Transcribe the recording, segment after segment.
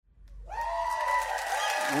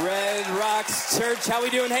Red Rocks Church, how we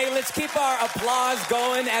doing? Hey, let's keep our applause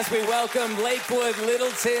going as we welcome Lakewood,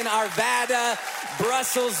 Littleton, Arvada,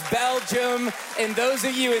 Brussels, Belgium, and those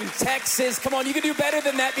of you in Texas. Come on, you can do better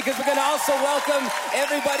than that because we're going to also welcome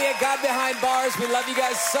everybody at God Behind Bars. We love you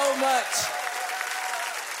guys so much.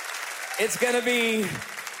 It's going to be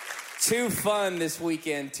too fun this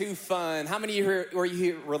weekend, too fun. How many of you were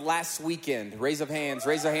here last weekend? Raise of hands,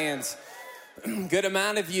 raise of hands. Good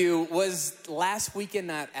amount of you. Was last weekend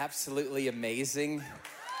not absolutely amazing?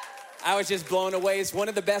 I was just blown away. It's one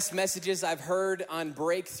of the best messages I've heard on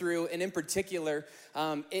breakthrough, and in particular,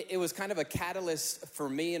 it was kind of a catalyst for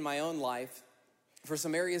me in my own life for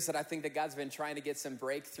some areas that I think that God's been trying to get some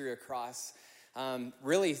breakthrough across.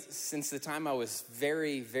 Really, since the time I was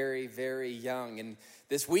very, very, very young. And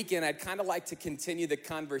this weekend, I'd kind of like to continue the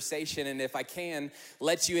conversation, and if I can,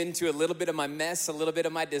 let you into a little bit of my mess, a little bit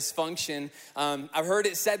of my dysfunction. I've heard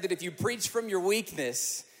it said that if you preach from your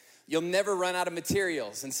weakness, you'll never run out of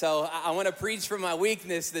materials. And so I want to preach from my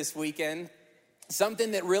weakness this weekend,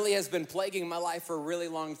 something that really has been plaguing my life for a really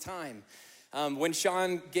long time. When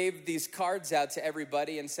Sean gave these cards out to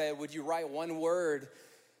everybody and said, would you write one word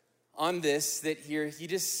on this that you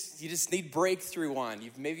just need breakthrough on.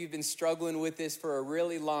 Maybe you've been struggling with this for a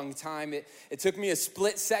really long time. It took me a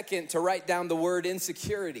split second to write down the word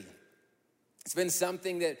insecurity. It's been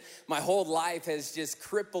something that my whole life has just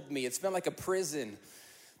crippled me. It's been like a prison.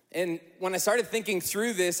 And when I started thinking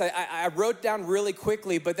through this, I wrote down really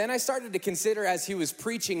quickly, but then I started to consider as he was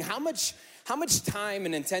preaching, how much time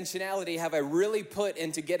and intentionality have I really put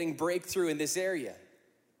into getting breakthrough in this area?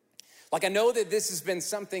 Like, I know that this has been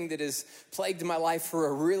something that has plagued my life for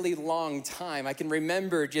a really long time. I can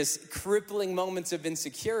remember just crippling moments of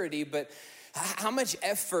insecurity, but how much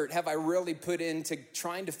effort have I really put into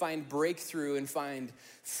trying to find breakthrough and find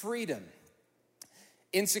freedom?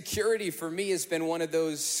 Insecurity for me has been one of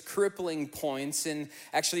those crippling points. And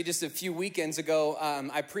actually just a few weekends ago,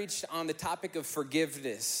 I preached on the topic of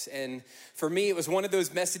forgiveness. And for me, it was one of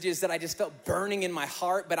those messages that I just felt burning in my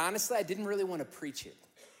heart, but honestly, I didn't really want to preach it.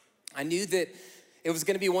 I knew that it was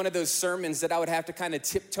going to be one of those sermons that I would have to kind of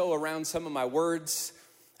tiptoe around some of my words.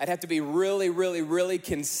 I'd have to be really, really, really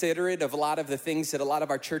considerate of a lot of the things that a lot of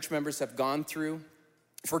our church members have gone through.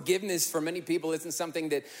 Forgiveness for many people isn't something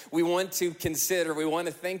that we want to consider, we want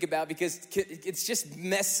to think about because it's just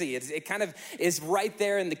messy. It kind of is right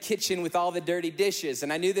there in the kitchen with all the dirty dishes.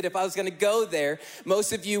 And I knew that if I was going to go there,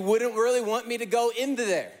 most of you wouldn't really want me to go into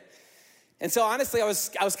there. And so honestly, I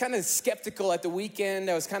was kind of skeptical at the weekend.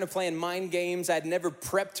 I was kind of playing mind games. I'd never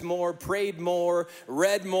prepped more, prayed more,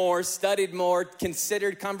 read more, studied more,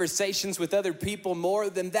 considered conversations with other people more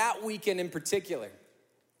than that weekend in particular.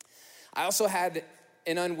 I also had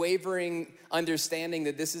an unwavering understanding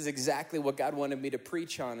that this is exactly what God wanted me to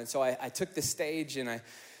preach on. And so I took the stage and I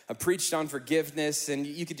preached on forgiveness, and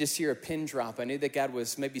you could just hear a pin drop. I knew that God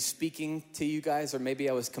was maybe speaking to you guys, or maybe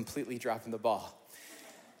I was completely dropping the ball.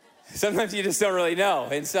 Sometimes you just don't really know.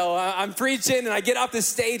 And so I'm preaching and I get off the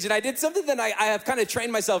stage and I did something that I have kind of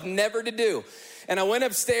trained myself never to do. And I went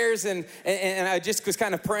upstairs and I just was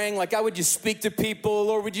kind of praying like, God, would you speak to people?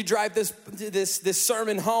 Or would you drive this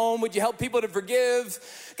sermon home? Would you help people to forgive?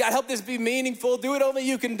 God, help this be meaningful. Do what only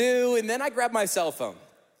you can do. And then I grabbed my cell phone.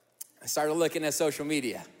 I started looking at social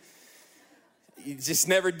media. You just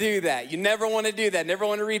never do that. You never want to do that. Never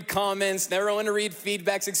want to read comments, never want to read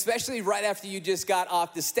feedbacks, especially right after you just got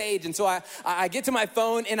off the stage. And so I get to my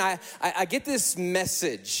phone and I get this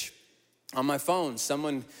message on my phone.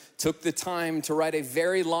 Someone took the time to write a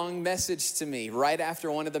very long message to me right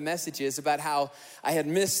after one of the messages about how I had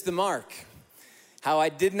missed the mark, how I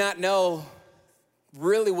did not know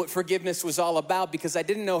really what forgiveness was all about because I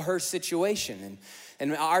didn't know her situation.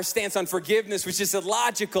 And our stance on forgiveness was just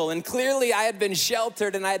illogical. And clearly I had been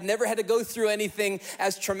sheltered and I had never had to go through anything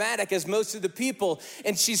as traumatic as most of the people.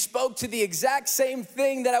 And she spoke to the exact same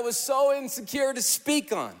thing that I was so insecure to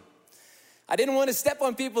speak on. I didn't want to step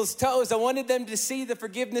on people's toes. I wanted them to see the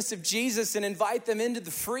forgiveness of Jesus and invite them into the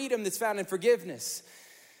freedom that's found in forgiveness.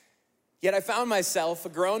 Yet I found myself, a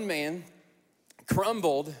grown man,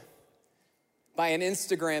 crumbled by an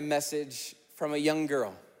Instagram message from a young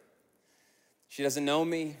girl. She doesn't know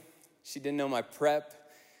me. She didn't know my prep.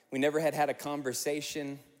 We never had a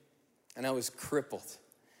conversation, and I was crippled.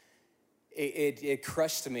 It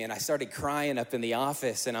crushed me, and I started crying up in the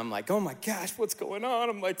office, and I'm like, oh my gosh, what's going on?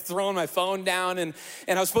 I'm like throwing my phone down, and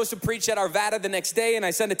I was supposed to preach at Arvada the next day, and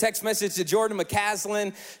I sent a text message to Jordan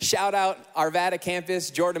McCaslin. Shout out Arvada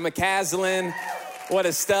campus, Jordan McCaslin. What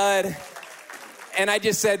a stud. And I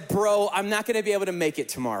just said, bro, I'm not gonna be able to make it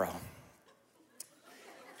tomorrow.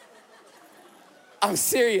 I'm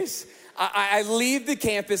serious. I leave the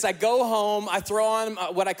campus, I go home, I throw on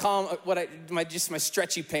what I call my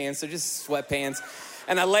stretchy pants, they're just sweatpants,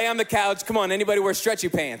 and I lay on the couch. Come on, anybody wear stretchy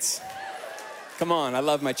pants? Come on, I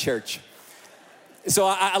love my church. So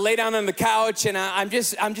I lay down on the couch and I'm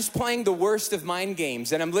just playing the worst of mind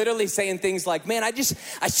games, and I'm literally saying things like, man, I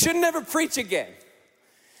should never preach again.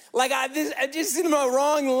 Like I just in my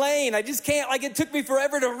wrong lane. I just can't, like it took me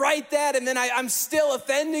forever to write that, and then I'm still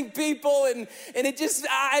offending people, and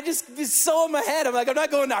it's so in my head. I'm like, I'm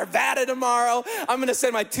not going to Arvada tomorrow. I'm gonna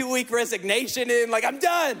send my 2-week resignation in, like I'm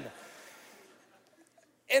done.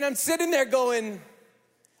 And I'm sitting there going,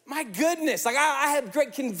 my goodness, like I had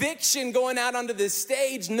great conviction going out onto this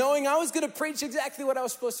stage, knowing I was gonna preach exactly what I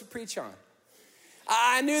was supposed to preach on.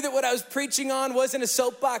 I knew that what I was preaching on wasn't a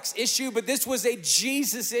soapbox issue, but this was a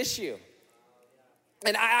Jesus issue.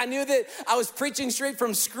 And I knew that I was preaching straight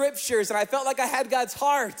from scriptures, and I felt like I had God's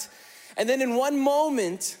heart. And then in one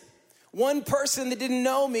moment, one person that didn't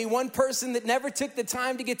know me, one person that never took the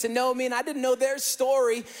time to get to know me, and I didn't know their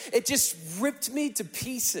story, it just ripped me to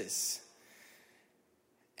pieces.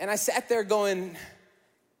 And I sat there going,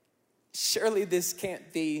 surely this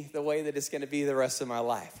can't be the way that it's gonna be the rest of my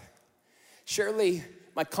life. Surely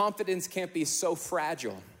my confidence can't be so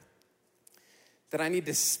fragile that I need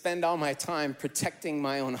to spend all my time protecting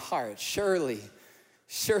my own heart. Surely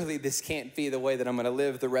this can't be the way that I'm gonna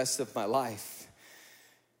live the rest of my life.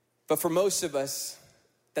 But for most of us,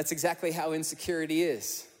 that's exactly how insecurity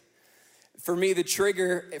is. For me, the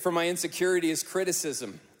trigger for my insecurity is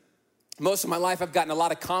criticism. Most of my life, I've gotten a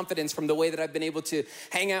lot of confidence from the way that I've been able to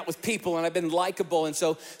hang out with people, and I've been likable. And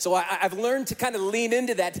so I've learned to kind of lean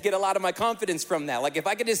into that to get a lot of my confidence from that. Like if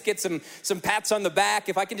I could just get some pats on the back,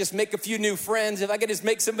 if I can just make a few new friends, if I could just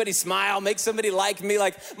make somebody smile, make somebody like me,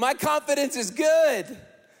 like my confidence is good.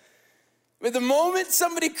 But the moment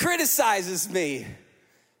somebody criticizes me,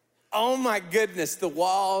 oh my goodness, the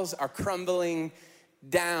walls are crumbling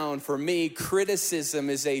down. For me,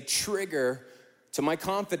 criticism is a trigger to my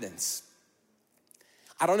confidence.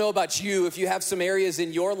 I don't know about you, if you have some areas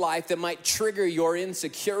in your life that might trigger your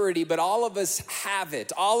insecurity, but all of us have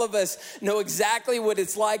it. All of us know exactly what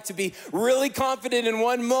it's like to be really confident in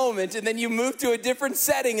one moment, and then you move to a different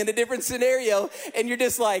setting in a different scenario, and you're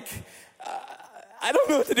just like, I don't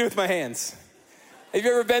know what to do with my hands. Have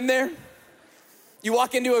you ever been there? You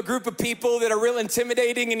walk into a group of people that are real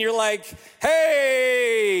intimidating, and you're like,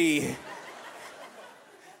 hey.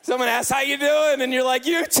 Someone asks, how you doing? And you're like,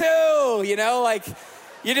 you too, you know, like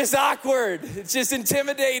you're just awkward. It's just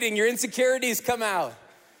intimidating. Your insecurities come out.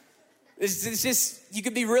 It's just, you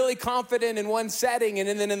could be really confident in one setting,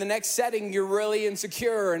 and then in the next setting, you're really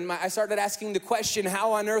insecure. And I started asking the question,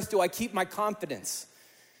 how on earth do I keep my confidence?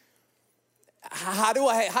 How do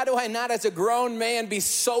I not, as a grown man, be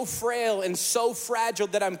so frail and so fragile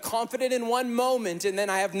that I'm confident in one moment, and then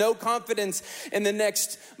I have no confidence in the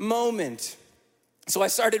next moment? So I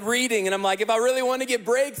started reading, and I'm like, if I really want to get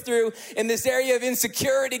breakthrough in this area of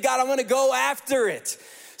insecurity, God, I want to go after it.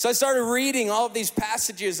 So I started reading all of these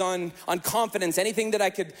passages on confidence, anything that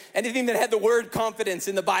had the word confidence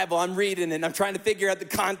in the Bible, I'm reading, and I'm trying to figure out the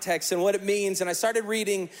context and what it means. And I started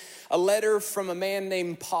reading a letter from a man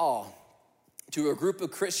named Paul to a group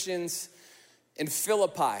of Christians in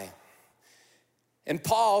Philippi. And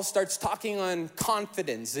Paul starts talking on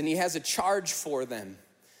confidence, and he has a charge for them.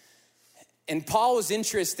 And Paul was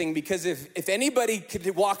interesting because if anybody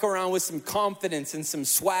could walk around with some confidence and some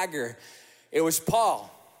swagger, it was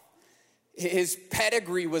Paul. His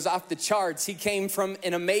pedigree was off the charts. He came from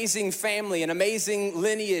an amazing family, an amazing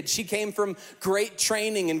lineage. He came from great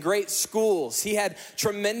training and great schools. He had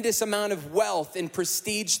tremendous amount of wealth and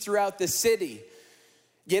prestige throughout the city.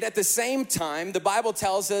 Yet at the same time, the Bible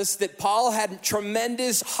tells us that Paul had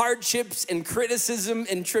tremendous hardships and criticism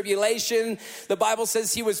and tribulation. The Bible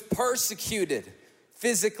says he was persecuted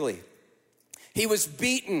physically. He was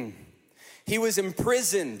beaten. He was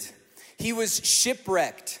imprisoned. He was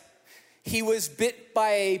shipwrecked. He was bit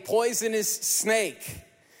by a poisonous snake.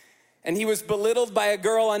 And he was belittled by a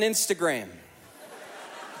girl on Instagram.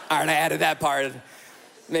 All right, I added that part.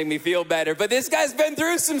 Made me feel better. But this guy's been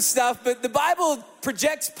through some stuff, but the Bible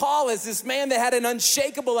projects Paul as this man that had an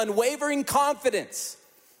unshakable, unwavering confidence.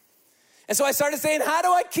 And so I started saying, how do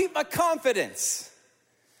I keep my confidence?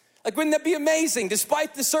 Like, wouldn't that be amazing?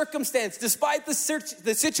 Despite the circumstance, despite the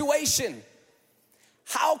situation,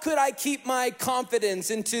 how could I keep my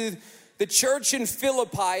confidence? Into the church in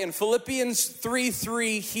Philippi, in Philippians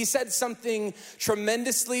 3:3, he said something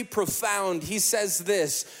tremendously profound. He says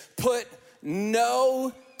this, put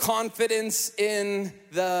no confidence in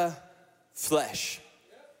the flesh.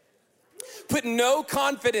 put no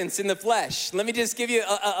confidence in the flesh. Let me just give you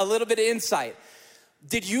a little bit of insight.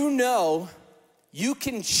 Did you know you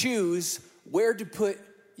can choose where to put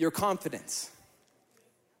your confidence?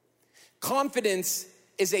 Confidence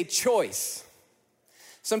is a choice.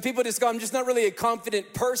 Some people just go, I'm just not really a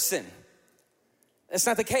confident person. That's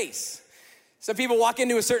not the case. Some people walk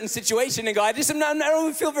into a certain situation and go, I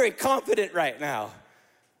don't feel very confident right now.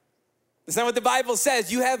 That's not what the Bible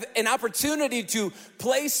says. You have an opportunity to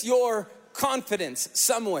place your confidence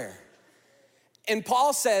somewhere. And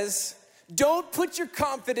Paul says, don't put your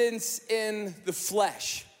confidence in the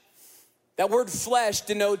flesh. That word flesh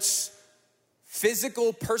denotes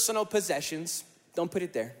physical, personal possessions. Don't put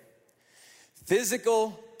it there.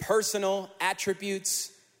 Physical, personal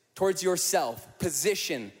attributes towards yourself,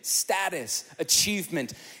 position, status,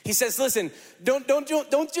 achievement. He says, listen,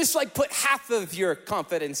 don't just like put half of your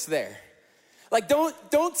confidence there. Like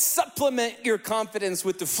don't supplement your confidence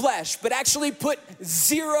with the flesh, but actually put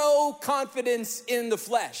zero confidence in the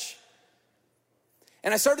flesh.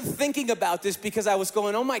 And I started thinking about this because I was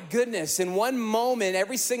going, oh my goodness, in one moment,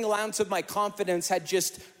 every single ounce of my confidence had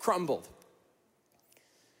just crumbled.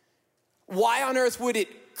 Why on earth would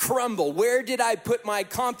it crumble? Where did I put my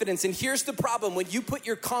confidence? And here's the problem. When you put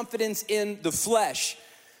your confidence in the flesh,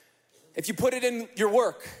 if you put it in your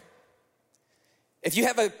work, if you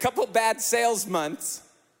have a couple bad sales months,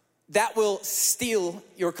 that will steal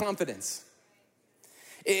your confidence.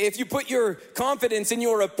 If you put your confidence in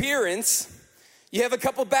your appearance, you have a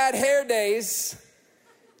couple bad hair days,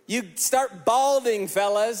 you start balding,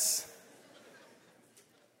 fellas.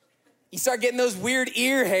 You start getting those weird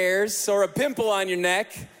ear hairs or a pimple on your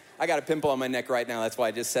neck. I got a pimple on my neck right now. That's why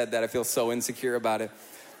I just said that. I feel so insecure about it.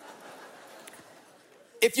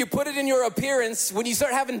 If you put it in your appearance, when you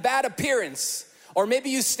start having bad appearance, or maybe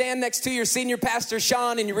you stand next to your senior pastor,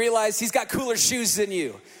 Sean, and you realize he's got cooler shoes than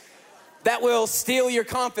you, that will steal your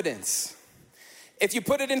confidence. If you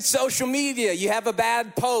put it in social media, you have a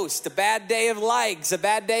bad post, a bad day of likes, a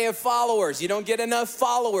bad day of followers, you don't get enough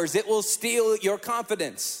followers, it will steal your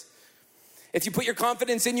confidence. If you put your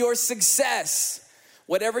confidence in your success,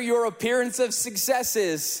 whatever your appearance of success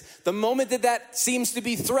is, the moment that seems to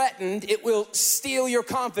be threatened, it will steal your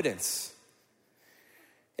confidence.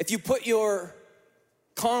 If you put your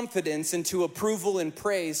confidence into approval and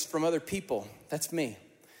praise from other people, that's me.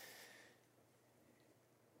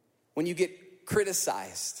 When you get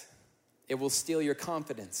criticized, it will steal your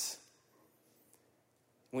confidence.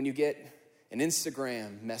 When you get an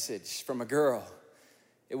Instagram message from a girl,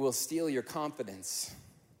 it will steal your confidence.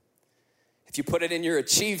 If you put it in your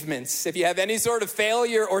achievements, if you have any sort of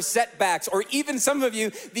failure or setbacks, or even some of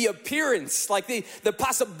you, the appearance, like the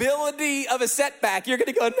possibility of a setback, you're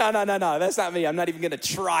gonna go, no, that's not me. I'm not even gonna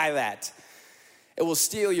try that. It will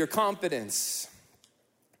steal your confidence.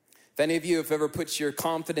 If any of you have ever put your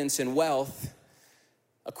confidence in wealth,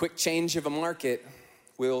 a quick change of a market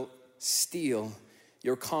will steal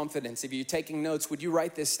your confidence. If you're taking notes, would you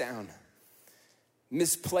write this down?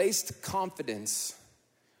 Misplaced confidence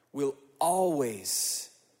will always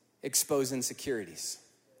expose insecurities.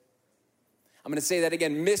 I'm gonna say that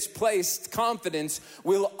again. Misplaced confidence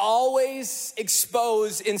will always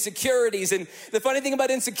expose insecurities. And the funny thing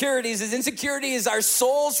about insecurities is insecurity is our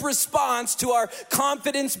soul's response to our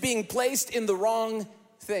confidence being placed in the wrong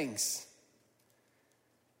things.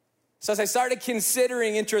 So as I started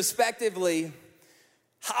considering introspectively,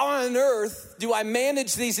 how on earth do I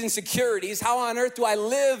manage these insecurities? How on earth do I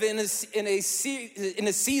live in a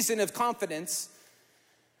season of confidence?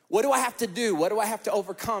 What do I have to do? What do I have to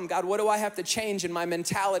overcome? God, what do I have to change in my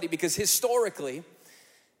mentality? Because historically,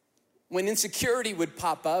 when insecurity would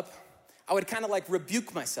pop up, I would kind of like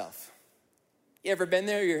rebuke myself. You ever been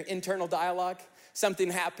there, your internal dialogue?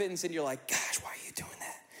 Something happens and you're like, gosh, why are you doing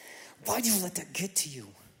that? Why do you let that get to you?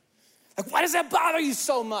 Like, why does that bother you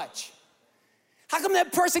so much? How come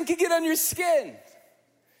that person can get on your skin?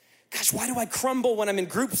 Gosh, why do I crumble when I'm in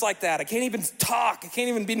groups like that? I can't even talk. I can't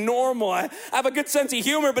even be normal. I have a good sense of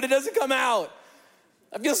humor, but it doesn't come out.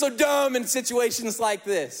 I feel so dumb in situations like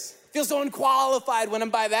this. I feel so unqualified when I'm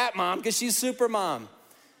by that mom because she's super mom.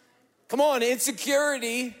 Come on,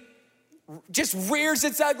 insecurity just rears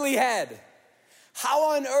its ugly head.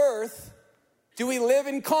 How on earth do we live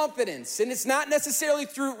in confidence? And it's not necessarily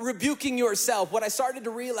through rebuking yourself. What I started to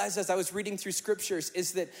realize as I was reading through scriptures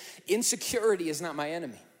is that insecurity is not my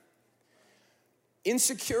enemy.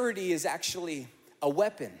 Insecurity is actually a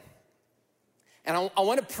weapon. And I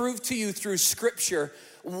want to prove to you through scripture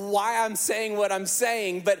why I'm saying what I'm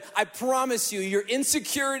saying, but I promise you, your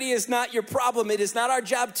insecurity is not your problem. It is not our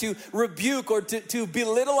job to rebuke or to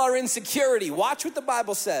belittle our insecurity. Watch what the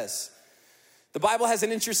Bible says. The Bible has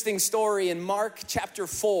an interesting story in Mark chapter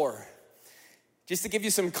 4. Just to give you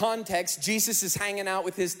some context, Jesus is hanging out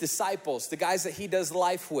with his disciples, the guys that he does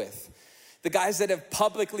life with, the guys that have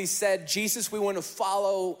publicly said, Jesus, we want to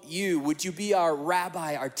follow you. Would you be our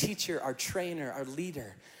rabbi, our teacher, our trainer, our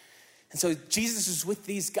leader? And so Jesus is with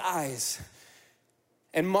these guys.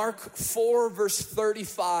 And Mark 4 verse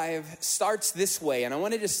 35 starts this way. And I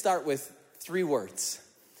wanted to start with 3 words.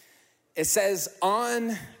 It says,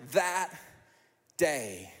 on that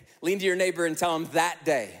day. Lean to your neighbor and tell him that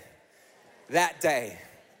day. That day.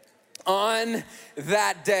 On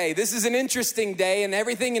that day. This is an interesting day, and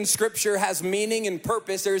everything in Scripture has meaning and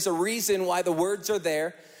purpose. There's a reason why the words are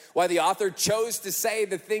there, why the author chose to say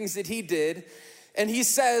the things that he did. And he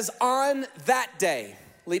says, on that day,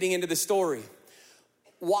 leading into the story.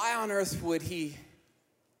 Why on earth would he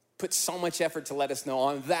put so much effort to let us know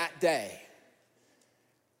on that day?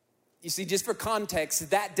 You see, just for context,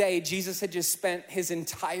 that day, Jesus had just spent his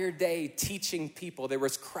entire day teaching people. There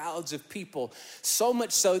was crowds of people, so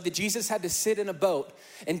much so that Jesus had to sit in a boat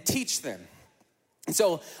and teach them. And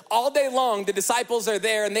so all day long, the disciples are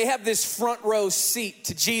there and they have this front row seat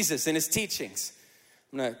to Jesus and his teachings.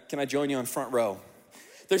 Can I join you on front row?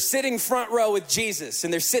 They're sitting front row with Jesus,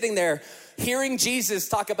 and they're sitting there hearing Jesus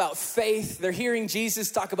talk about faith. They're hearing Jesus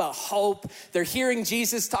talk about hope. They're hearing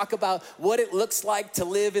Jesus talk about what it looks like to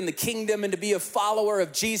live in the kingdom and to be a follower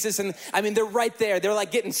of Jesus. And I mean, they're right there. They're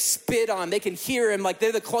like getting spit on. They can hear him, like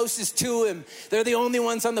they're the closest to him. They're the only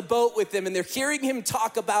ones on the boat with him, and they're hearing him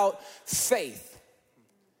talk about faith.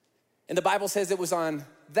 And the Bible says it was on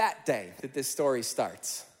that day that this story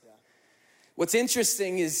starts. What's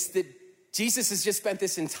interesting is that Jesus has just spent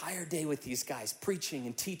this entire day with these guys, preaching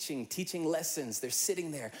and teaching lessons. They're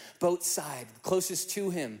sitting there, boat side, closest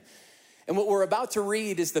to him. And what we're about to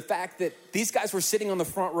read is the fact that these guys were sitting on the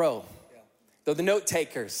front row. They're the note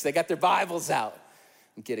takers. They got their Bibles out.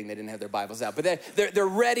 I'm kidding, they didn't have their Bibles out. But they're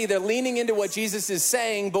ready, they're leaning into what Jesus is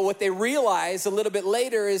saying. But what they realize a little bit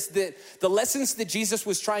later is that the lessons that Jesus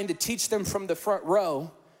was trying to teach them from the front row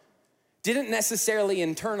didn't necessarily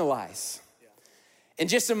internalize. In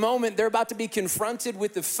just a moment, they're about to be confronted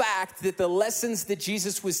with the fact that the lessons that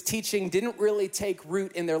Jesus was teaching didn't really take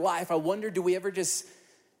root in their life. I wonder, do we ever just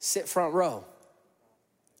sit front row?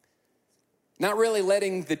 Not really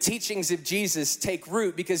letting the teachings of Jesus take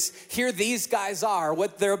root, because here these guys are.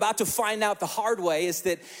 What they're about to find out the hard way is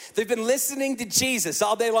that they've been listening to Jesus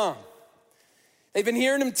all day long. They've been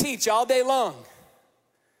hearing him teach all day long.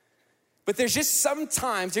 But there's just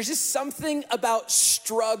something about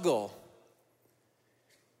struggle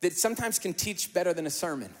that sometimes can teach better than a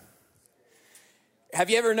sermon. Have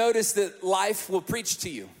you ever noticed that life will preach to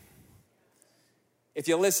you if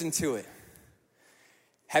you listen to it?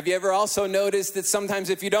 Have you ever also noticed that sometimes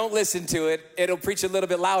if you don't listen to it, it'll preach a little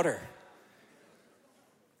bit louder?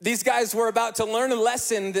 These guys were about to learn a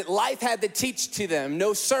lesson that life had to teach to them.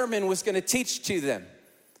 No sermon was going to teach to them.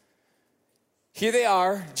 Here they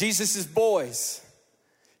are, Jesus' boys,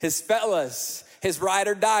 his fellas, his ride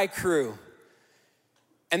or die crew.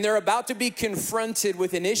 And they're about to be confronted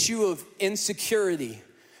with an issue of insecurity.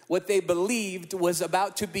 What they believed was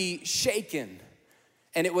about to be shaken.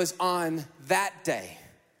 And it was on that day,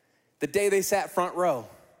 the day they sat front row,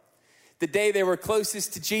 the day they were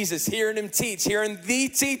closest to Jesus, hearing him teach, hearing the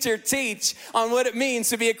teacher teach on what it means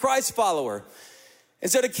to be a Christ follower. And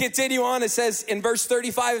so to continue on, it says in verse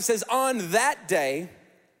 35, it says, on that day,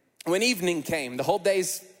 when evening came, the whole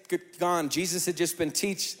day's gone, Jesus had just been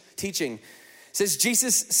teaching. It says,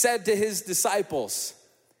 Jesus said to his disciples,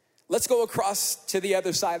 let's go across to the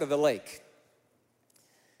other side of the lake.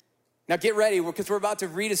 Now get ready, because we're about to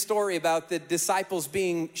read a story about the disciples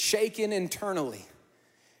being shaken internally,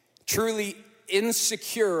 truly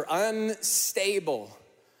insecure, unstable.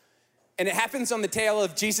 And it happens on the tail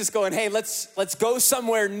of Jesus going, hey, let's go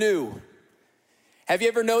somewhere new. Have you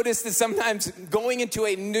ever noticed that sometimes going into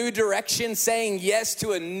a new direction, saying yes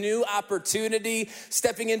to a new opportunity,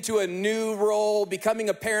 stepping into a new role, becoming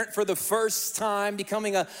a parent for the first time,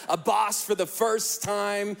 becoming a boss for the first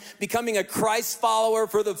time, becoming a Christ follower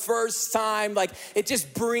for the first time, like it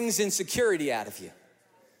just brings insecurity out of you.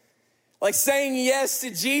 Like saying yes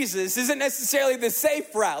to Jesus isn't necessarily the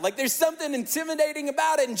safe route. Like there's something intimidating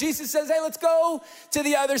about it. And Jesus says, hey, let's go to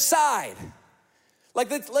the other side. Like,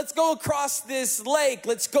 let's go across this lake.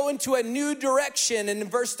 Let's go into a new direction. And in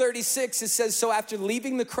verse 36, it says, so after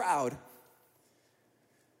leaving the crowd,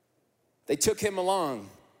 they took him along.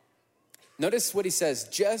 Notice what he says,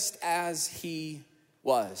 just as he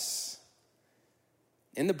was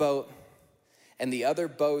in the boat, and the other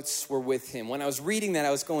boats were with him. When I was reading that,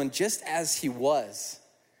 I was going, just as he was.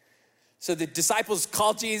 So the disciples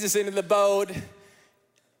call Jesus into the boat.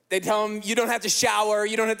 They tell him, you don't have to shower,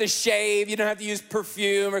 you don't have to shave, you don't have to use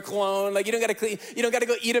perfume or cologne. Like, you don't got to clean, you don't got to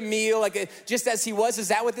go eat a meal. Like, just as he was. Is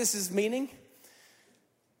that what this is meaning?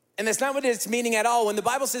 And that's not what it's meaning at all. When the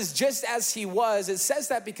Bible says just as he was, it says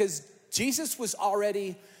that because Jesus was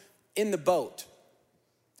already in the boat.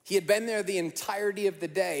 He had been there the entirety of the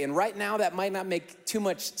day. And right now that might not make too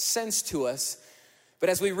much sense to us. But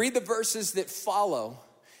as we read the verses that follow,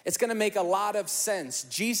 it's gonna make a lot of sense.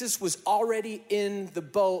 Jesus was already in the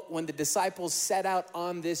boat when the disciples set out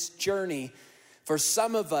on this journey. For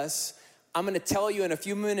some of us, I'm gonna tell you in a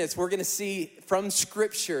few minutes, we're gonna see from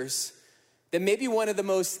scriptures that maybe one of the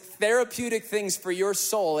most therapeutic things for your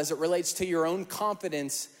soul as it relates to your own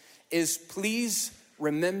confidence is please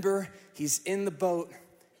remember he's in the boat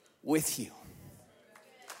with you.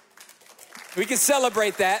 We can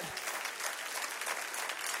celebrate that.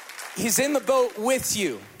 He's in the boat with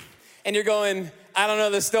you. And you're going, I don't know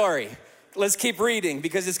the story. Let's keep reading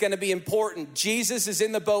because it's gonna be important. Jesus is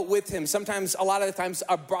in the boat with him. Sometimes, a lot of the times,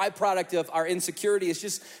 a byproduct of our insecurity is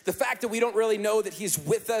just the fact that we don't really know that he's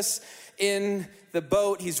with us in the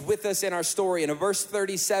boat. He's with us in our story. And in verse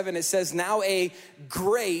 37, it says, now a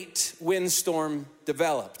great windstorm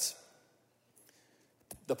developed.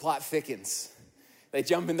 The plot thickens. They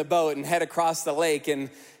jump in the boat and head across the lake, and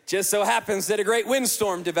just so happens that a great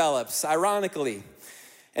windstorm develops, ironically.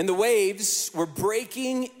 And the waves were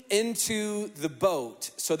breaking into the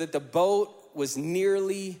boat so that the boat was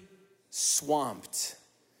nearly swamped.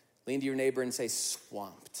 Lean to your neighbor and say,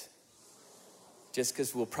 swamped. Just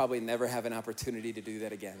because we'll probably never have an opportunity to do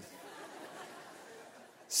that again.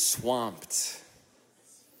 Swamped.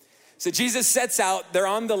 So Jesus sets out, they're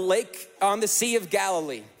on the lake, on the Sea of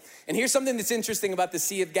Galilee. And here's something that's interesting about the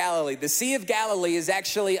Sea of Galilee. The Sea of Galilee is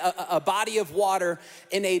actually a body of water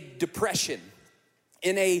in a depression.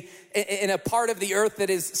 In a part of the earth that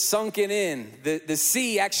is sunken in. The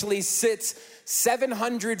sea actually sits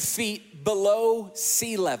 700 feet below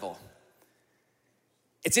sea level.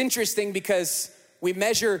 It's interesting because we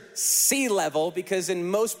measure sea level because in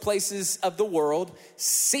most places of the world,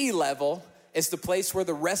 sea level is the place where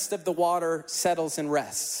the rest of the water settles and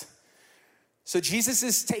rests. So Jesus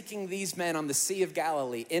is taking these men on the Sea of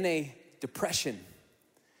Galilee in a depression,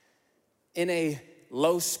 in a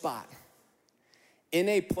low spot, in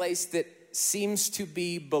a place that seems to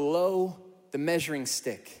be below the measuring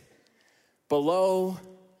stick, below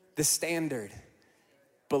the standard,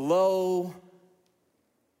 below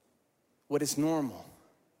what is normal.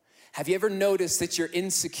 Have you ever noticed that your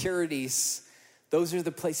insecurities, those are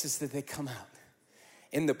the places that they come out?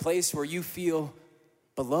 In the place where you feel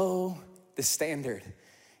below the standard.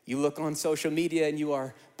 You look on social media and you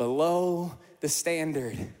are below the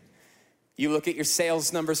standard. You look at your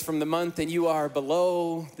sales numbers from the month and you are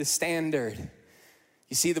below the standard.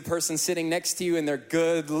 You see the person sitting next to you and they're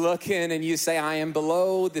good looking and you say, I am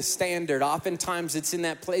below the standard. Oftentimes it's in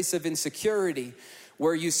that place of insecurity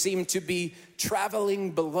where you seem to be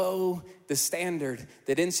traveling below the standard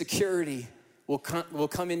that insecurity will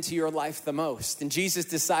come into your life the most. And Jesus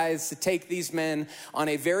decides to take these men on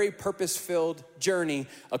a very purpose-filled journey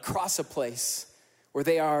across a place where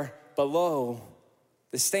they are below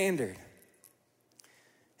the standard.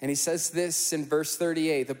 And he says this in verse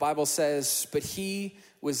 38. The Bible says, but he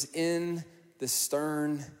was in the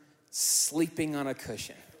stern, sleeping on a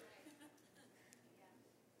cushion.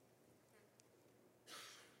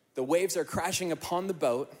 The waves are crashing upon the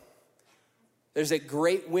boat. There's a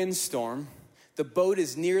great windstorm. The boat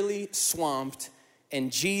is nearly swamped,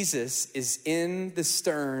 and Jesus is in the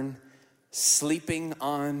stern, sleeping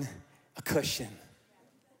on a cushion.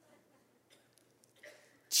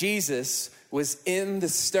 Jesus was in the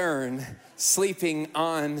stern, sleeping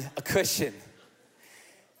on a cushion.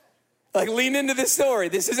 Like, lean into this story.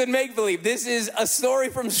 This isn't make-believe. This is a story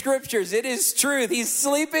from scriptures. It is truth. He's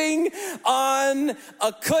sleeping on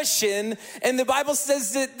a cushion. And the Bible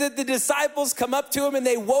says that the disciples come up to him and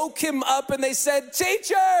they woke him up and they said,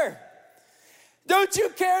 teacher, don't you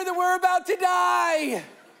care that we're about to die?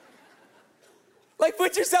 Like,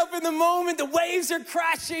 put yourself in the moment. The waves are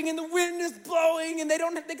crashing and the wind is blowing and they're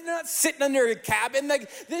not sitting under a cabin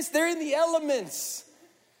like this. They're in the elements.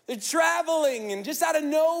 They're traveling and just out of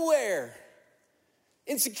nowhere.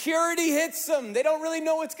 Insecurity hits them. They don't really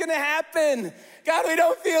know what's going to happen. God, we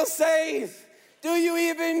don't feel safe. Do you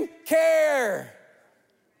even care?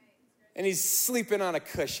 And he's sleeping on a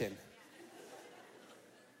cushion.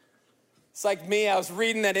 It's like me. I was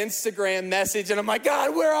reading that Instagram message and I'm like,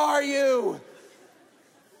 God, where are you?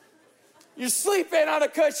 You're sleeping on a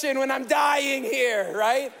cushion when I'm dying here,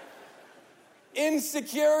 right?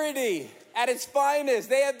 Insecurity at its finest.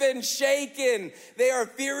 They have been shaken. They are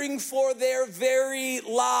fearing for their very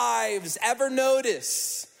lives. Ever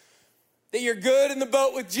notice that you're good in the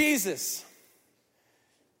boat with Jesus,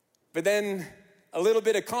 but then a little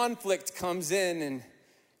bit of conflict comes in and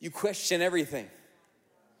you question everything?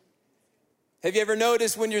 Have you ever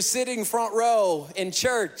noticed when you're sitting front row in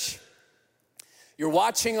church, you're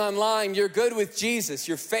watching online, you're good with Jesus,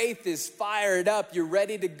 your faith is fired up, you're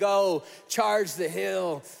ready to go, charge the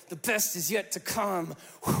hill, the best is yet to come.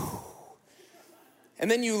 Whew.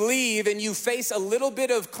 And then you leave and you face a little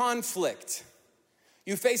bit of conflict.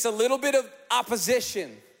 You face a little bit of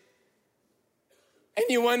opposition. And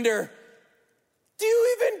you wonder, do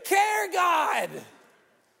you even care, God?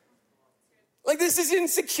 Like, this is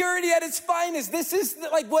insecurity at its finest. This is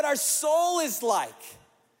like what our soul is like.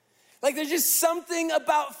 Like, there's just something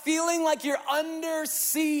about feeling like you're under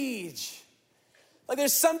siege. Like,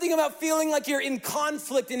 there's something about feeling like you're in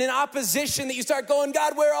conflict and in opposition that you start going,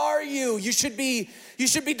 God, where are you? You should be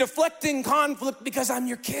deflecting conflict because I'm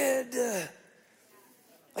your kid.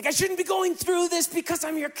 Like, I shouldn't be going through this because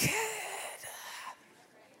I'm your kid.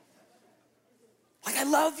 Like, I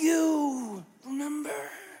love you, remember?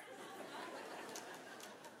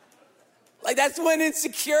 Like, that's when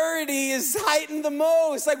insecurity is heightened the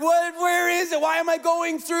most. Like, where is it? Why am I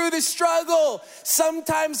going through this struggle?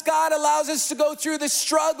 Sometimes God allows us to go through the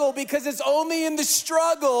struggle because it's only in the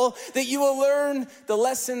struggle that you will learn the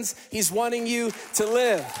lessons he's wanting you to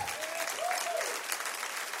live.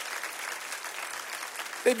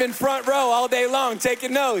 They've been front row all day long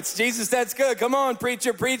taking notes. Jesus, that's good. Come on,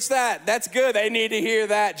 preacher, preach that. That's good. They need to hear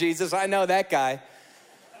that, Jesus. I know that guy.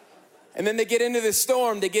 And then they get into the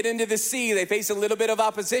storm, they get into the sea, they face a little bit of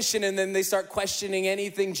opposition, and then they start questioning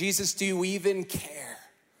anything. Jesus, do you even care?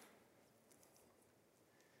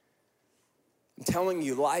 I'm telling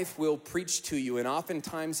you, life will preach to you, and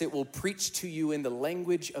oftentimes it will preach to you in the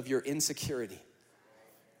language of your insecurity.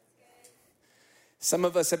 Some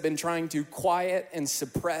of us have been trying to quiet and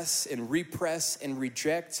suppress and repress and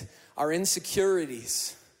reject our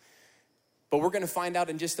insecurities. But we're going to find out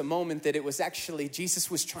in just a moment that it was actually,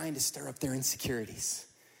 Jesus was trying to stir up their insecurities.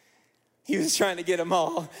 He was trying to get them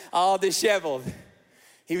all disheveled.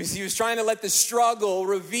 He was trying to let the struggle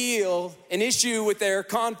reveal an issue with their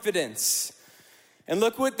confidence. And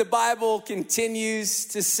look what the Bible continues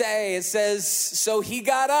to say. It says, so he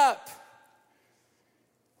got up.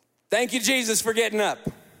 Thank you, Jesus, for getting up.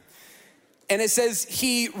 And it says,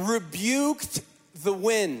 he rebuked the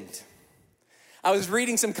wind. I was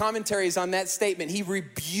reading some commentaries on that statement. He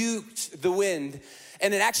rebuked the wind.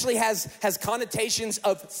 And it actually has connotations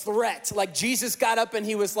of threat. Like Jesus got up and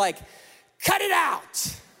he was like, cut it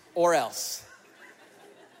out, or else.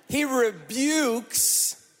 He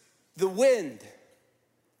rebukes the wind.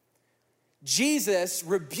 Jesus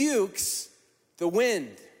rebukes the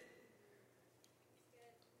wind.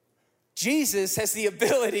 Jesus has the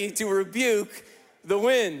ability to rebuke the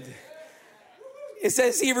wind. It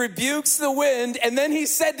says he rebukes the wind, and then he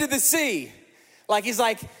said to the sea, like he's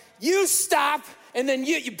like, you stop, and then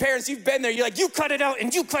you parents, you've been there, you're like, you cut it out,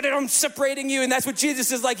 and you cut it out, I'm separating you, and that's what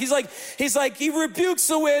Jesus is like. He's like, he rebukes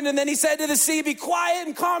the wind, and then he said to the sea, be quiet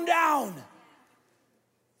and calm down.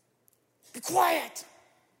 Be quiet.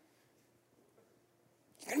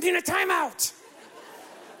 You're gonna be in a timeout.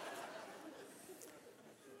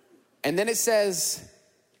 And then it says,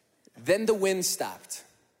 then the wind stopped.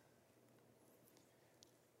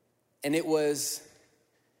 And it was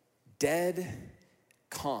dead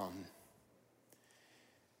calm.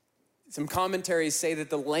 Some commentaries say that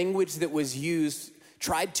the language that was used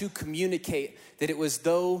tried to communicate that it was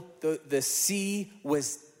though the sea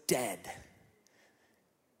was dead.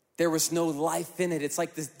 There was no life in it. It's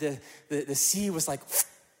like the sea was like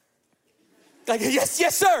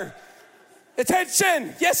yes, sir.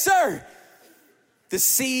 Attention, yes, sir. The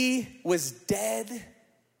sea was dead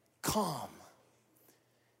calm.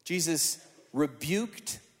 Jesus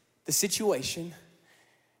rebuked the situation,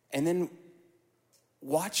 and then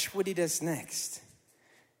watch what he does next.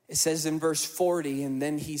 It says in verse 40, and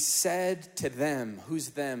then he said to them, who's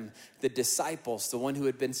them? The disciples, the one who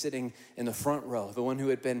had been sitting in the front row, the one who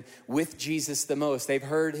had been with Jesus the most. They've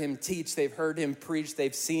heard him teach, they've heard him preach,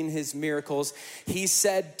 they've seen his miracles. He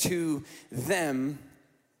said to them,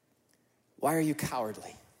 why are you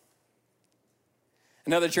cowardly?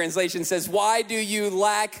 Another translation says, why do you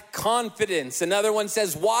lack confidence? Another one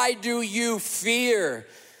says, why do you fear?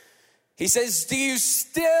 He says, do you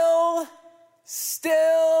still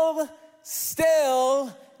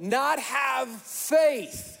not have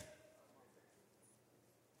faith?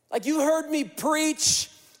 Like, you heard me preach,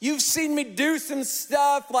 You've seen me do some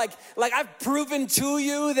stuff like I've proven to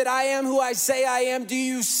you that I am who I say I am. Do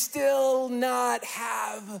you still not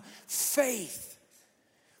have faith?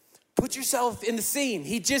 Put yourself in the scene.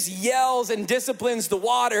 He just yells and disciplines the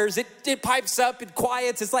waters. It pipes up, it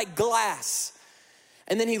quiets, it's like glass.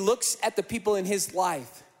 And then he looks at the people in his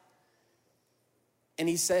life and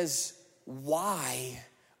he says, why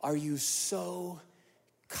are you so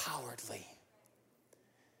cowardly?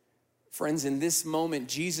 Friends, in this moment,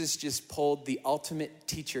 Jesus just pulled the ultimate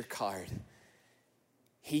teacher card.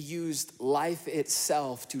 He used life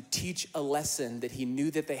itself to teach a lesson that he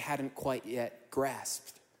knew that they hadn't quite yet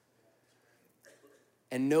grasped.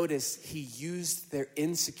 And notice, he used their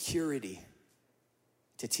insecurity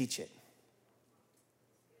to teach it.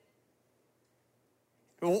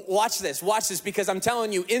 Watch this, because I'm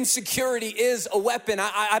telling you, insecurity is a weapon.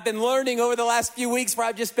 I've been learning over the last few weeks where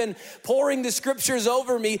I've just been pouring the scriptures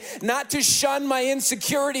over me, not to shun my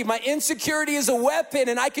insecurity. My insecurity is a weapon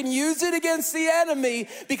and I can use it against the enemy,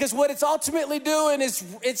 because what it's ultimately doing is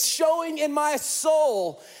it's showing in my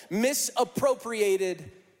soul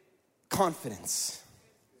misappropriated confidence.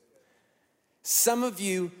 Some of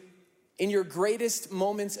you, in your greatest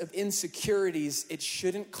moments of insecurities, it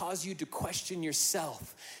shouldn't cause you to question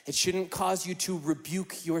yourself. It shouldn't cause you to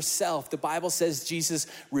rebuke yourself. The Bible says Jesus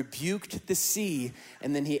rebuked the sea,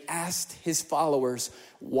 and then he asked his followers,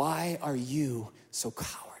 why are you so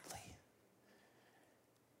cowardly?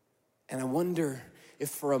 And I wonder if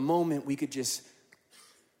for a moment we could just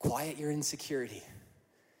quiet your insecurity.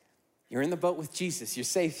 You're in the boat with Jesus. You're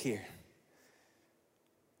safe here.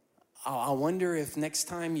 I wonder if next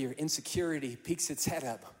time your insecurity peeks its head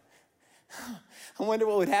up, I wonder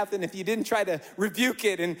what would happen if you didn't try to rebuke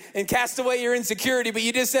it and cast away your insecurity, but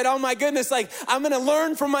you just said, oh my goodness, like I'm gonna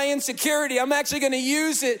learn from my insecurity. I'm actually gonna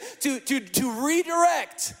use it to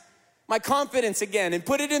redirect my confidence again and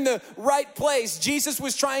put it in the right place. Jesus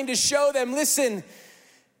was trying to show them, listen,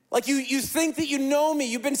 like you think that you know me.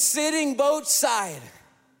 You've been sitting boat side.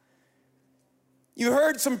 You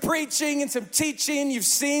heard some preaching and some teaching. You've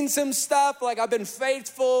seen some stuff. Like I've been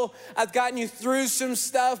faithful. I've gotten you through some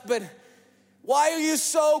stuff. But why are you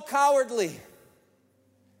so cowardly?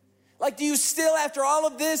 Like, do you still, after all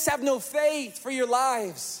of this, have no faith for your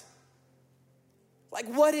lives? Like,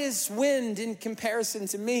 what is wind in comparison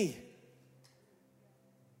to me?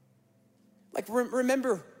 Like,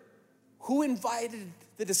 remember, who invited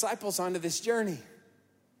the disciples onto this journey?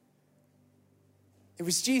 It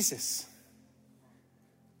was Jesus.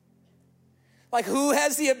 Like, who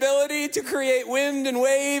has the ability to create wind and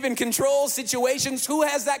wave and control situations? Who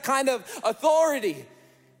has that kind of authority?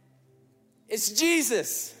 It's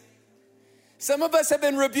Jesus. Some of us have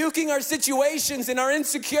been rebuking our situations and our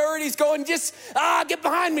insecurities, going, just, get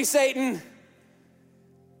behind me, Satan.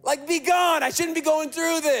 Like, be gone. I shouldn't be going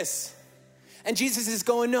through this. And Jesus is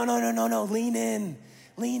going, no, lean in.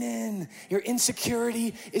 Lean in. Your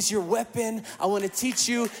insecurity is your weapon. I want to teach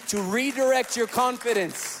you to redirect your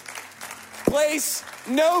confidence. Place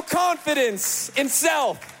no confidence in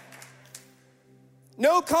self.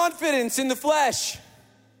 No confidence in the flesh.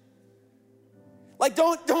 Like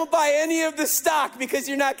don't buy any of the stock because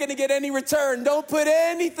you're not going to get any return. Don't put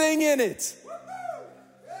anything in it.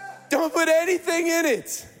 Don't put anything in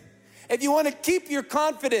it. If you want to keep your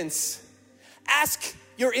confidence, ask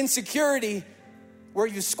your insecurity where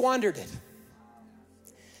you squandered it.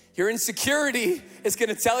 Your insecurity is going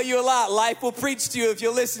to tell you a lot. Life will preach to you if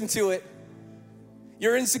you listen to it.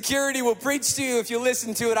 Your insecurity will preach to you if you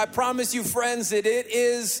listen to it. I promise you, friends, that it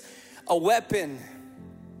is a weapon.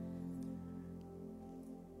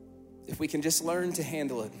 If we can just learn to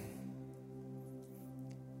handle it.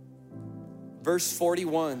 Verse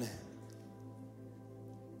 41.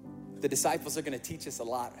 The disciples are going to teach us a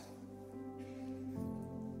lot.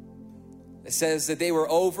 It says that they were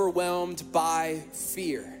overwhelmed by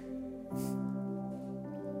fear.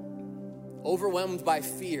 Overwhelmed by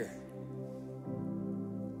fear.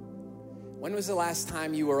 When was the last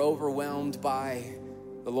time you were overwhelmed by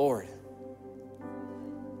the Lord?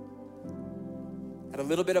 Had a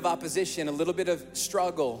little bit of opposition, a little bit of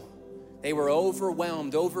struggle. They were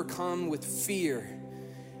overwhelmed, overcome with fear.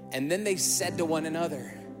 And then they said to one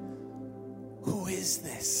another, who is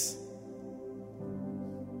this?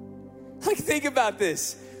 Like, think about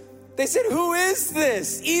this. They said, who is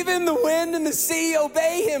this? Even the wind and the sea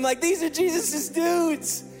obey him. Like, these are Jesus's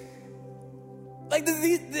dudes. Like,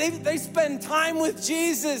 they spend time with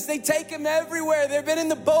Jesus. They take him everywhere. They've been in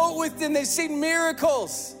the boat with him. They've seen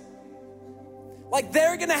miracles. Like,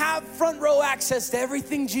 they're gonna have front row access to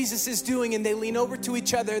everything Jesus is doing. And they lean over to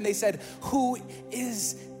each other and they said, who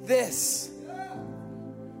is this?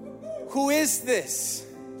 Who is this?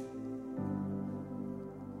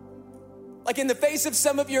 Like in the face of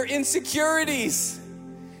some of your insecurities,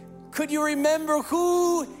 could you remember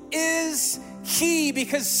who is He?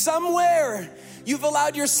 Because somewhere you've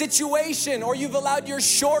allowed your situation, or you've allowed your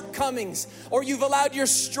shortcomings, or you've allowed your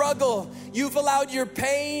struggle, you've allowed your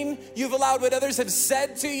pain, you've allowed what others have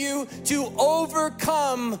said to you to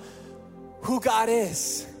overcome who God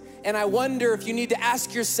is. And I wonder if you need to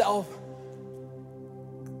ask yourself,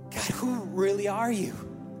 God, who really are you?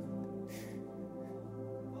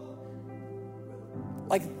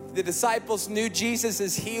 Like the disciples knew Jesus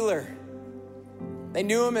as healer. They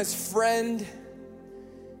knew Him as friend.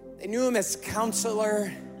 They knew Him as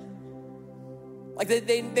counselor. Like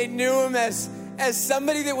they knew Him as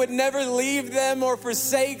somebody that would never leave them or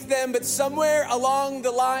forsake them. But somewhere along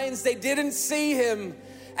the lines, they didn't see Him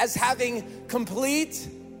as having complete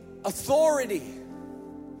authority.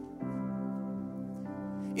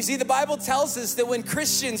 You see, the Bible tells us that when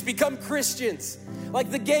Christians become Christians, like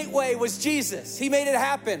the gateway was Jesus. He made it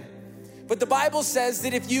happen. But the Bible says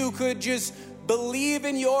that if you could just believe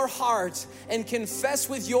in your heart and confess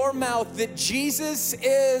with your mouth that Jesus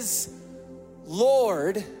is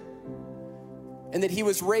Lord and that He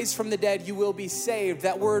was raised from the dead, you will be saved.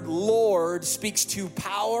 That word Lord speaks to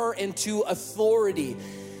power and to authority.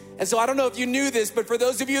 And so I don't know if you knew this, but for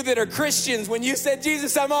those of you that are Christians, when you said,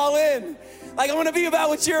 Jesus, I'm all in, like I want to be about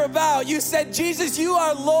what you're about. You said, Jesus, you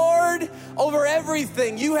are Lord over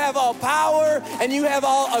everything. You have all power and you have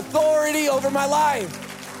all authority over my life.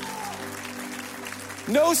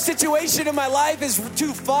 No situation in my life is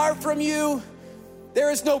too far from you.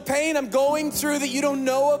 There is no pain I'm going through that you don't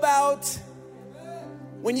know about.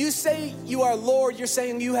 When you say you are Lord, you're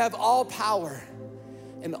saying you have all power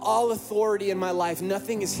and all authority in my life.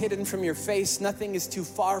 Nothing is hidden from your face. Nothing is too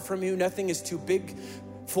far from you. Nothing is too big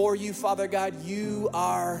for you, Father God. You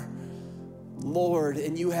are Lord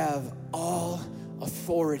and you have all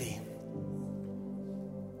authority.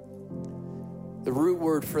 The root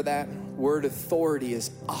word for that word authority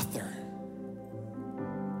is author.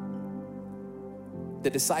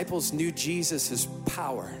 The disciples knew Jesus as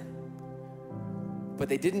power, but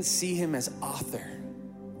they didn't see Him as author.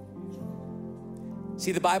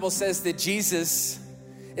 See, the Bible says that Jesus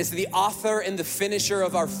is the author and the finisher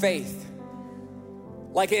of our faith.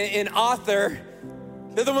 Like an author,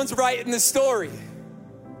 they're the ones writing the story.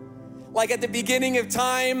 Like at the beginning of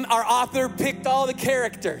time, our author picked all the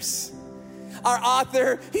characters. Our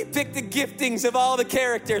author, he picked the giftings of all the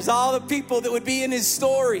characters, all the people that would be in his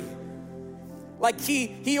story. Like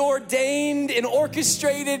he ordained and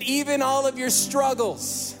orchestrated even all of your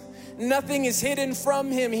struggles. Nothing is hidden from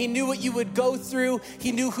Him. He knew what you would go through.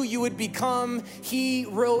 He knew who you would become. He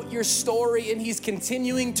wrote your story and He's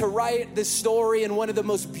continuing to write the story. And one of the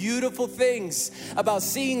most beautiful things about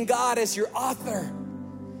seeing God as your author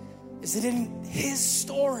is that in His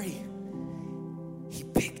story, He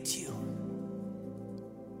picked you.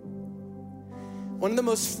 One of the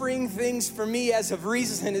most freeing things for me as of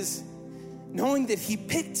reason is knowing that He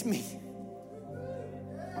picked me.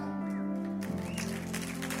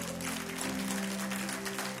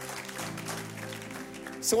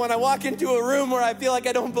 So when I walk into a room where I feel like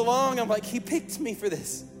I don't belong, I'm like, He picked me for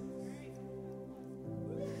this.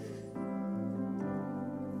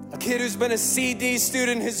 A kid who's been a CD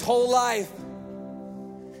student his whole life,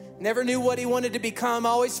 never knew what he wanted to become,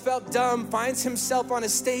 always felt dumb, finds himself on a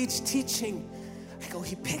stage teaching. I go,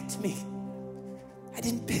 He picked me. I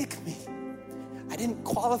didn't pick me. I didn't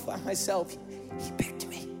qualify myself. He picked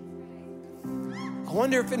me. I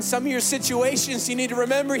wonder if in some of your situations you need to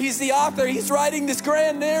remember He's the author. He's writing this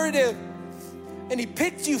grand narrative and He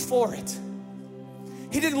picked you for it.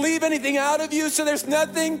 He didn't leave anything out of you, so there's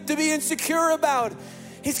nothing to be insecure about.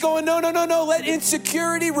 He's going, no. Let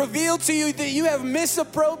insecurity reveal to you that you have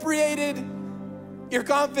misappropriated your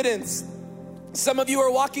confidence. Some of you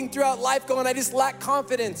are walking throughout life going, I just lack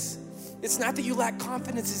confidence. It's not that you lack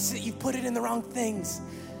confidence, it's that you put it in the wrong things.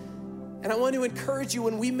 And I want to encourage you,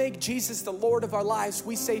 when we make Jesus the Lord of our lives,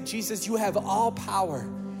 we say, Jesus, you have all power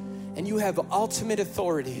and you have ultimate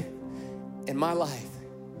authority in my life.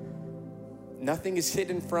 Nothing is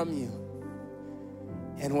hidden from you.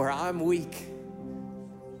 And where I'm weak,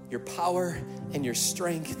 your power and your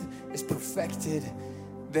strength is perfected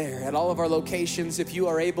there. At all of our locations, if you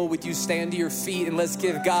are able, would you stand to your feet and let's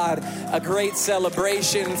give God a great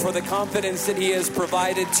celebration for the confidence that He has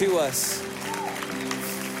provided to us.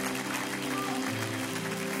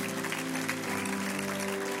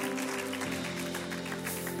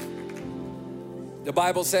 The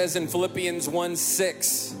Bible says in Philippians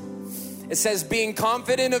 1:6, It says, being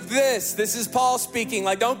confident of this is Paul speaking,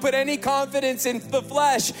 like don't put any confidence in the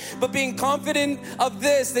flesh, but being confident of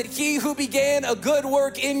this, that he who began a good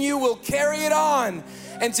work in you will carry it on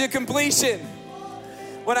and to completion.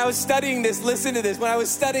 When I was studying this, listen to this, when I was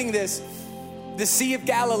studying this, the Sea of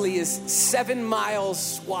Galilee is 7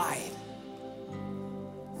 miles wide.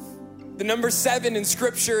 The number 7 in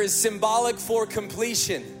scripture is symbolic for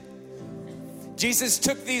completion. Jesus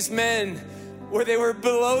took these men where they were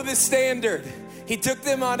below the standard. He took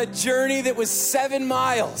them on a journey that was 7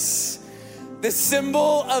 miles. The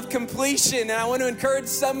symbol of completion. And I want to encourage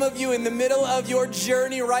some of you in the middle of your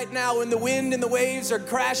journey right now, when the wind and the waves are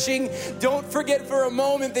crashing, don't forget for a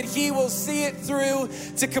moment that he will see it through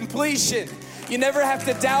to completion. You never have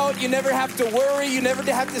to doubt, you never have to worry, you never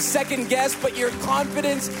have to second guess, but your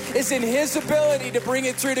confidence is in his ability to bring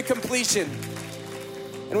it through to completion.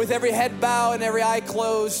 And with every head bowed and every eye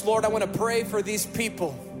closed, Lord, I want to pray for these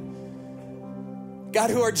people, God,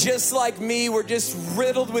 who are just like me. We're just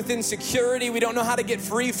riddled with insecurity. We don't know how to get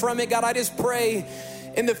free from it. God, I just pray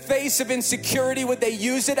in the face of insecurity, would they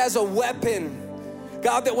use it as a weapon?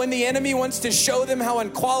 God, that when the enemy wants to show them how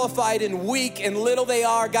unqualified and weak and little they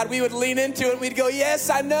are, God, we would lean into it and we'd go, yes,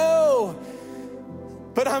 I know,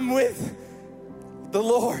 but I'm with the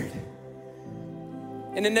Lord.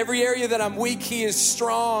 And in every area that I'm weak, he is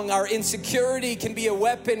strong. Our insecurity can be a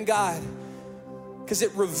weapon, God, because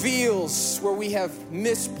it reveals where we have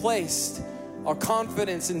misplaced our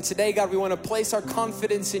confidence. And today, God, we want to place our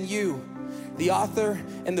confidence in you, the author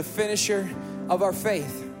and the finisher of our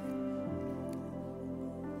faith.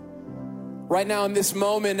 Right now in this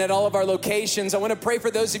moment at all of our locations, I want to pray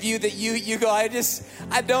for those of you that you go, I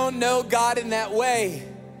don't know God in that way.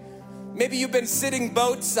 Maybe you've been sitting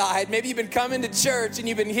boat side. Maybe you've been coming to church and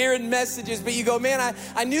you've been hearing messages, but you go, man,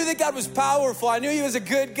 I knew that God was powerful. I knew he was a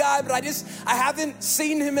good God, but I haven't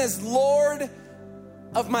seen him as Lord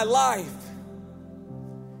of my life.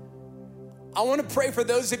 I want to pray for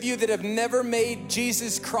those of you that have never made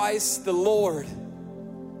Jesus Christ the Lord.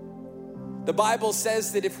 The Bible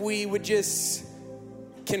says that if we would just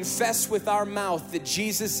confess with our mouth that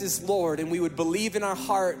Jesus is Lord, and we would believe in our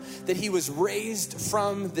heart that he was raised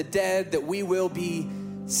from the dead, that we will be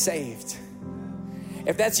saved.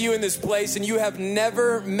 If that's you in this place and you have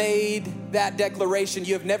never made that declaration,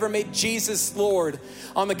 you have never made Jesus Lord,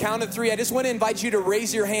 on the count of 3, I just want to invite you to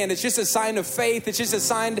raise your hand. It's just a sign of faith. It's just a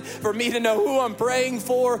sign for me to know who I'm praying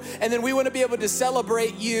for. And then we want to be able to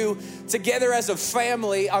celebrate you together as a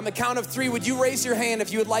family. On the count of 3, would you raise your hand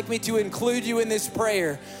if you would like me to include you in this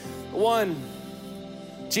prayer? 1,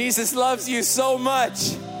 Jesus loves you so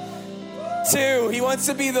much. 2, he wants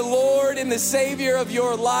to be the Lord and the Savior of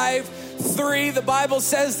your life. 3, the Bible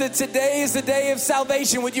says that today is the day of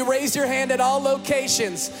salvation. Would you raise your hand at all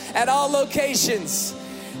locations? At all locations.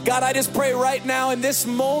 God, I just pray right now in this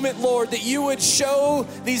moment, Lord, that you would show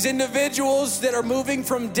these individuals that are moving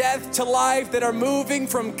from death to life, that are moving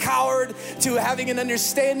from coward to having an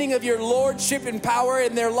understanding of your lordship and power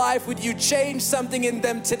in their life. Would you change something in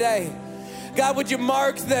them today? God, would you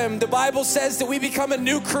mark them? The Bible says that we become a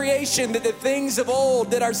new creation, that the things of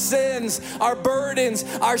old, that our sins, our burdens,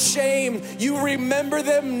 our shame, you remember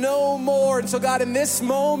them no more. And so God, in this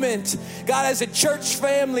moment, God, as a church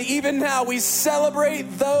family, even now, we celebrate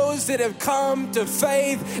those that have come to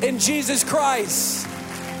faith in Jesus Christ.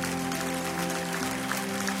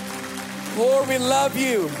 Lord, we love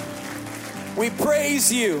you. We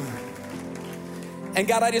praise you. And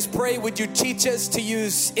God, I just pray, would you teach us to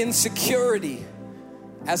use insecurity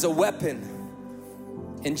as a weapon?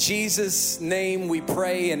 In Jesus' name we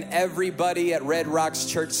pray, and everybody at Red Rocks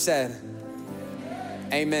Church said,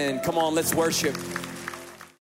 amen. Come on, let's worship.